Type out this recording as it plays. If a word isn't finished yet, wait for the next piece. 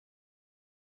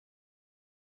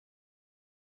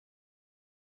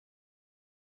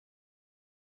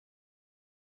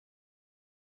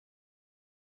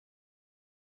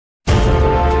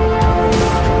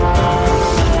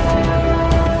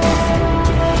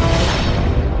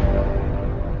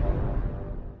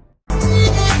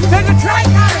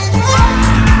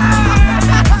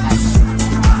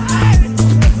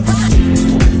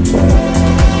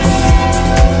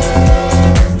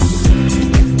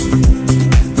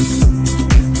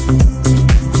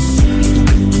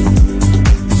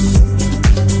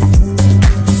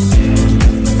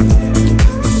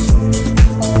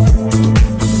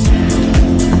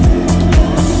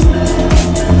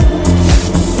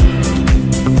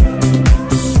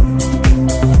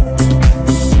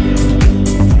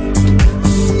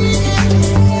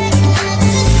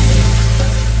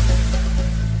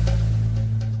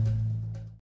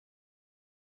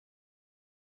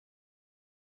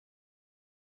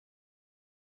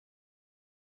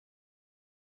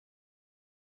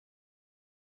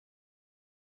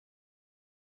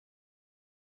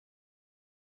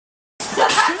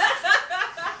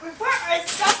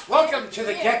to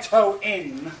the Ghetto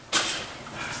Inn.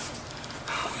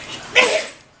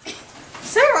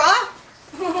 Sarah!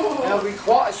 It'll be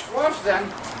squashed then.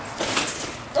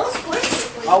 Don't squish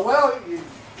it, please. Oh well, you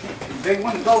big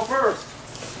ones go first.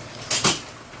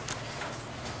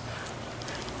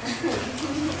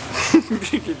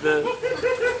 Look at that.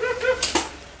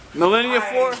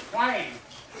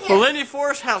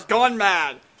 Millenniumforce has gone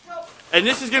mad. And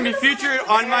this is going to be featured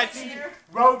on my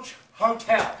Roach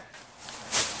Hotel.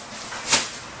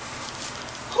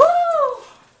 Woo!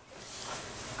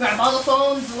 Grab all the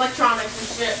phones, electronics, and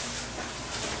shit.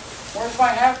 Where's my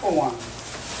Apple one?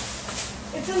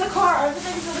 It's in the car.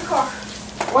 Everything's in the car.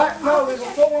 What? No, there's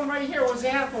a full one right here. Where's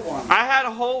the Apple one? I had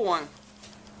a whole one.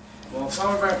 Well,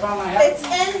 some of I found my Apple. It's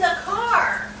in the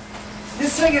car.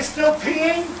 This thing is still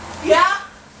peeing? Yeah.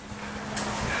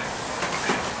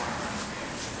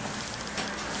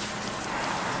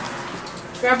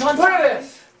 Grab one. What is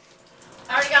this?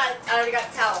 I already got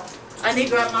a towel. I need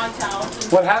to grab my towel.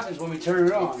 What happens when we turn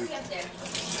it on? Get there.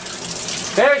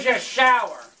 There's your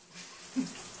shower.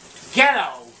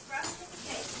 Ghetto.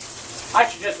 I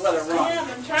should just let it run. I am.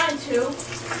 I'm trying to.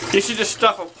 You should just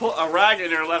stuff a rag in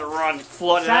there and let it run and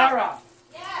flood it out. Sarah.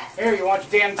 Yes. Here, you want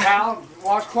your damn towel?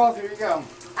 Washcloth? Here you go.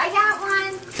 I got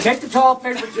one. Take the toilet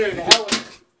paper too. The hell with it.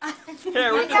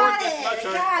 Here, I got it. I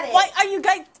got it. Why are you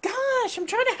guys? Gosh, I'm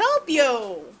trying to help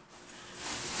you.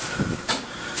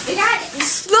 We got it.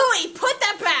 Louie, put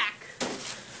that back.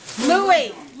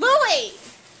 Louie.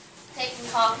 Taking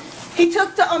coffee. He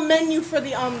took the menu for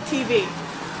the TV.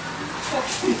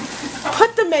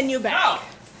 Put the menu back. No.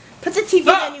 Put the TV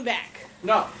menu back.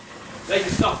 No. They can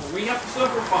suffer. We have to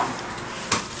suffer fun.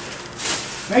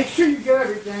 Make sure you get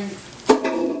everything.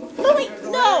 Louie,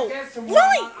 no.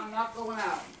 Louie. I'm not going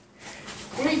out.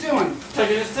 What are you doing?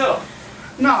 Taking this too.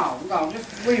 No,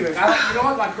 just leave it. You know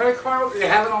what? My credit card, they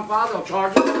have it on file. They'll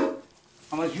charge you.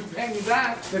 Unless you pay me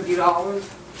back $50.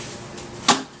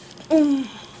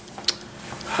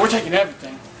 We're taking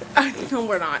everything. No,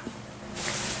 we're not.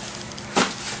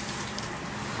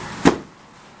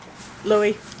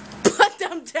 Louie, put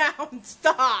them down.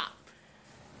 Stop.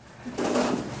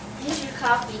 Here's your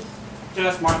coffee. Okay,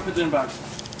 that's mine. Put it in the bag.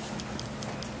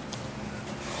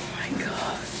 Oh my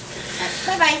God.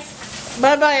 Bye-bye.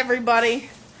 Bye-bye, everybody.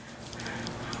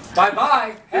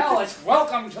 Bye-bye. Hell, it's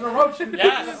welcome to the Roach Hotel.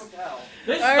 Yes.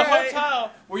 This is the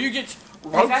hotel where you get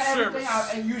road service.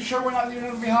 And you sure we're not leaving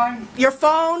it behind? Your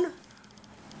phone.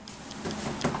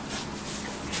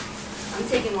 I'm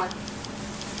taking one.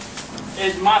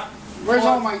 Is my... Where's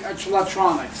all my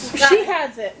electronics? She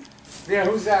has it. Yeah,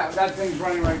 who's that? That thing's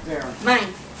running right there.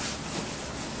 Mine.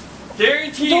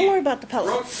 Guaranteed. Don't worry about the Road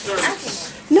pellets. service.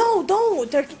 No,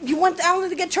 don't. You want Alan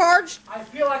to get charged? I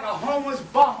feel like a homeless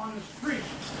bum on the street.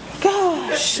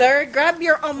 Gosh, sir, grab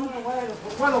your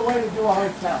What a way to do a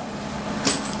hotel.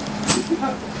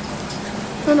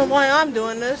 I don't know why I'm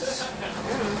doing this.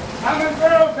 Coming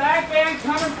through, back end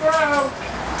coming through.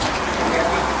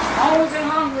 Homeless and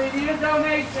hungry, need a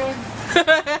donation.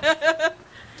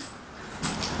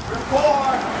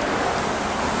 Report.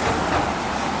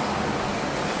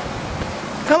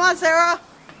 Come on, Sarah.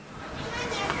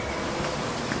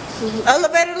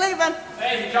 Elevator leaving.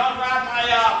 Hey, did y'all grab my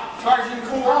charging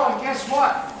cord? Oh, and guess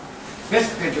what? This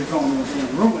picture's going in the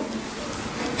room with me.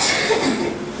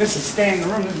 This is staying in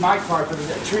the room. This is my car for the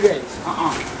 2 days.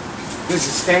 This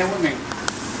is staying with me.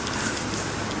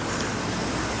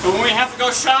 So when we have to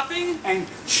go shopping? And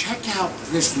check out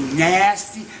this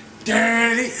nasty,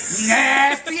 dirty,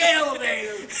 nasty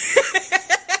elevator.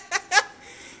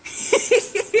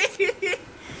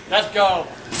 Let's go.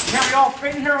 Can we all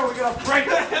fit in here or are we going to break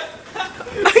it?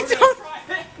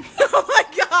 Oh my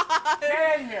God.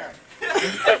 Get in here.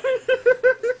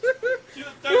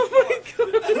 Oh my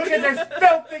God. Look at this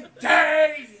filthy,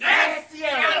 dirty, nasty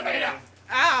elevator.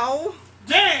 Ow.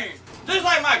 Dang! This is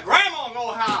like my grandma's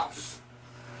old house.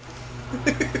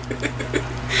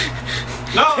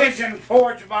 No. Pigeon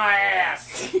Forge my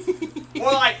ass.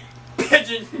 More like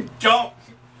pigeon don't.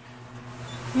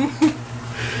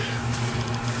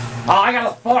 Oh, I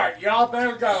got a fart. Y'all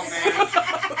better go, man.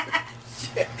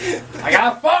 I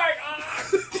got a fart.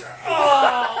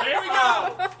 Oh, here we go.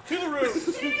 To the roof.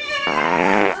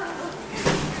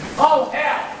 Oh,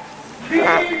 hell. Beep,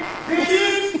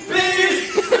 beep, beep.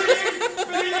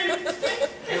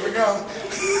 Here we go.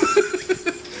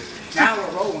 Now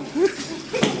we're rolling.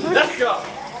 Let's go.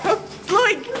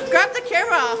 Louie, grab the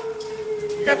camera.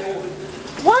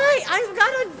 Why?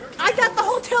 I got the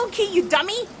hotel key, you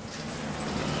dummy.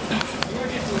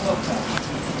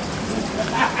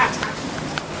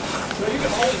 So you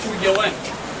can hold it till we go in.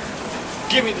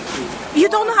 Give me the key. You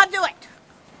don't know how to do it.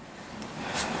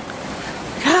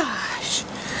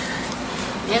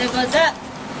 There goes up.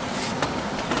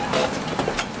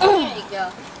 There you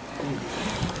go.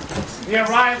 The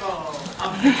arrival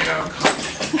of the Ghetto.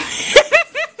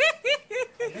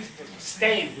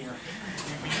 Stay in here.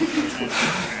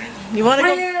 You want to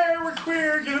go? We're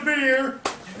queer, get a beer.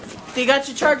 You got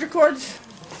your charger cords?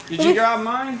 Did you grab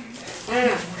mine?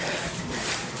 Yeah.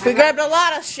 We grabbed a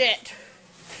lot of shit.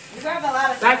 You grab a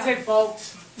lot of That's it,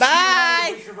 folks.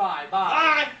 Bye. We survive. Bye.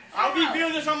 Bye. I'll be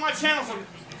viewing this on my channel, so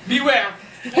beware.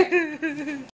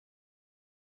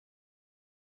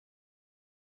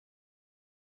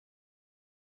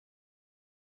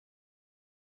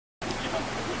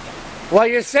 Well,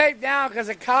 you're safe now because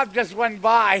a cop just went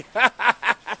by.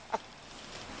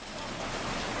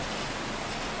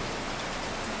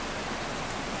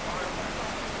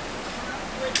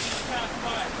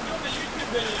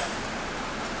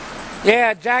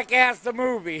 Yeah, Jackass the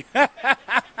movie. Hey,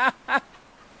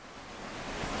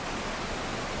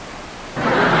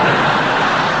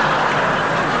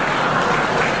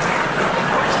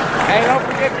 don't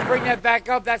forget to bring that back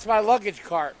up. That's my luggage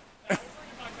cart.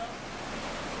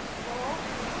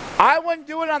 I wouldn't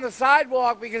do it on the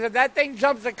sidewalk because if that thing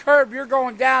jumps the curb, you're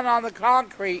going down on the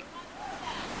concrete.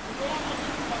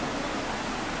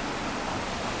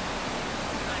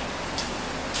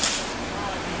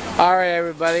 All right,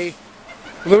 everybody.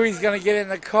 Louie's going to get in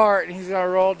the cart and he's going to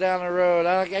roll down the road.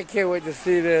 I can't wait to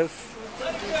see this.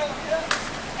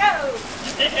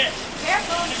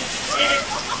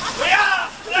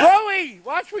 Louie,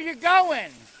 watch where you're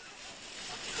going.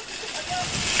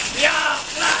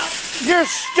 You're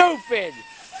stupid.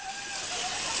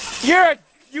 You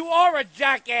are a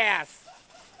jackass.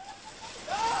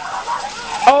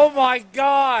 Oh my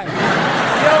God. You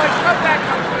know what? Come back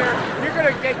up here. You're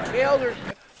gonna get killed or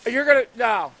you're gonna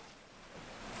no.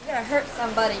 You're gonna hurt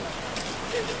somebody.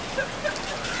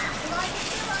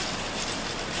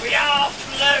 We all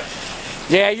float.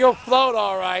 Yeah, you'll float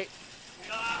all right.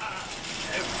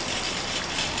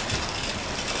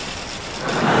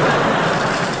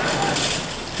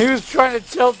 He was trying to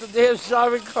tilt the damn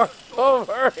shopping cart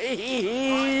over.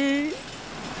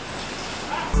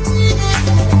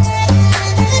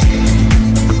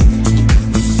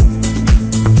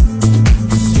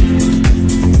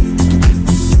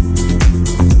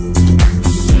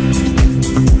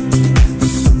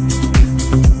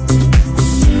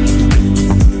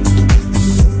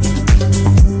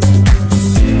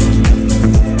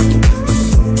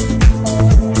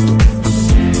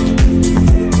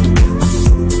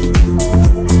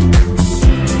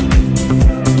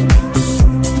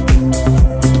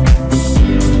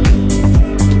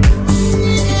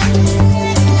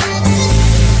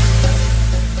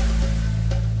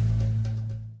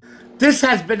 This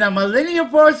has been a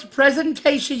Millenniumforce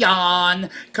presentation.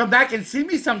 Come back and see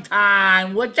me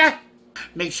sometime, would ya?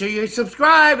 Make sure you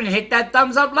subscribe and hit that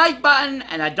thumbs up like button.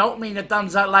 And I don't mean the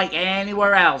thumbs up like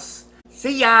anywhere else.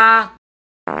 See ya!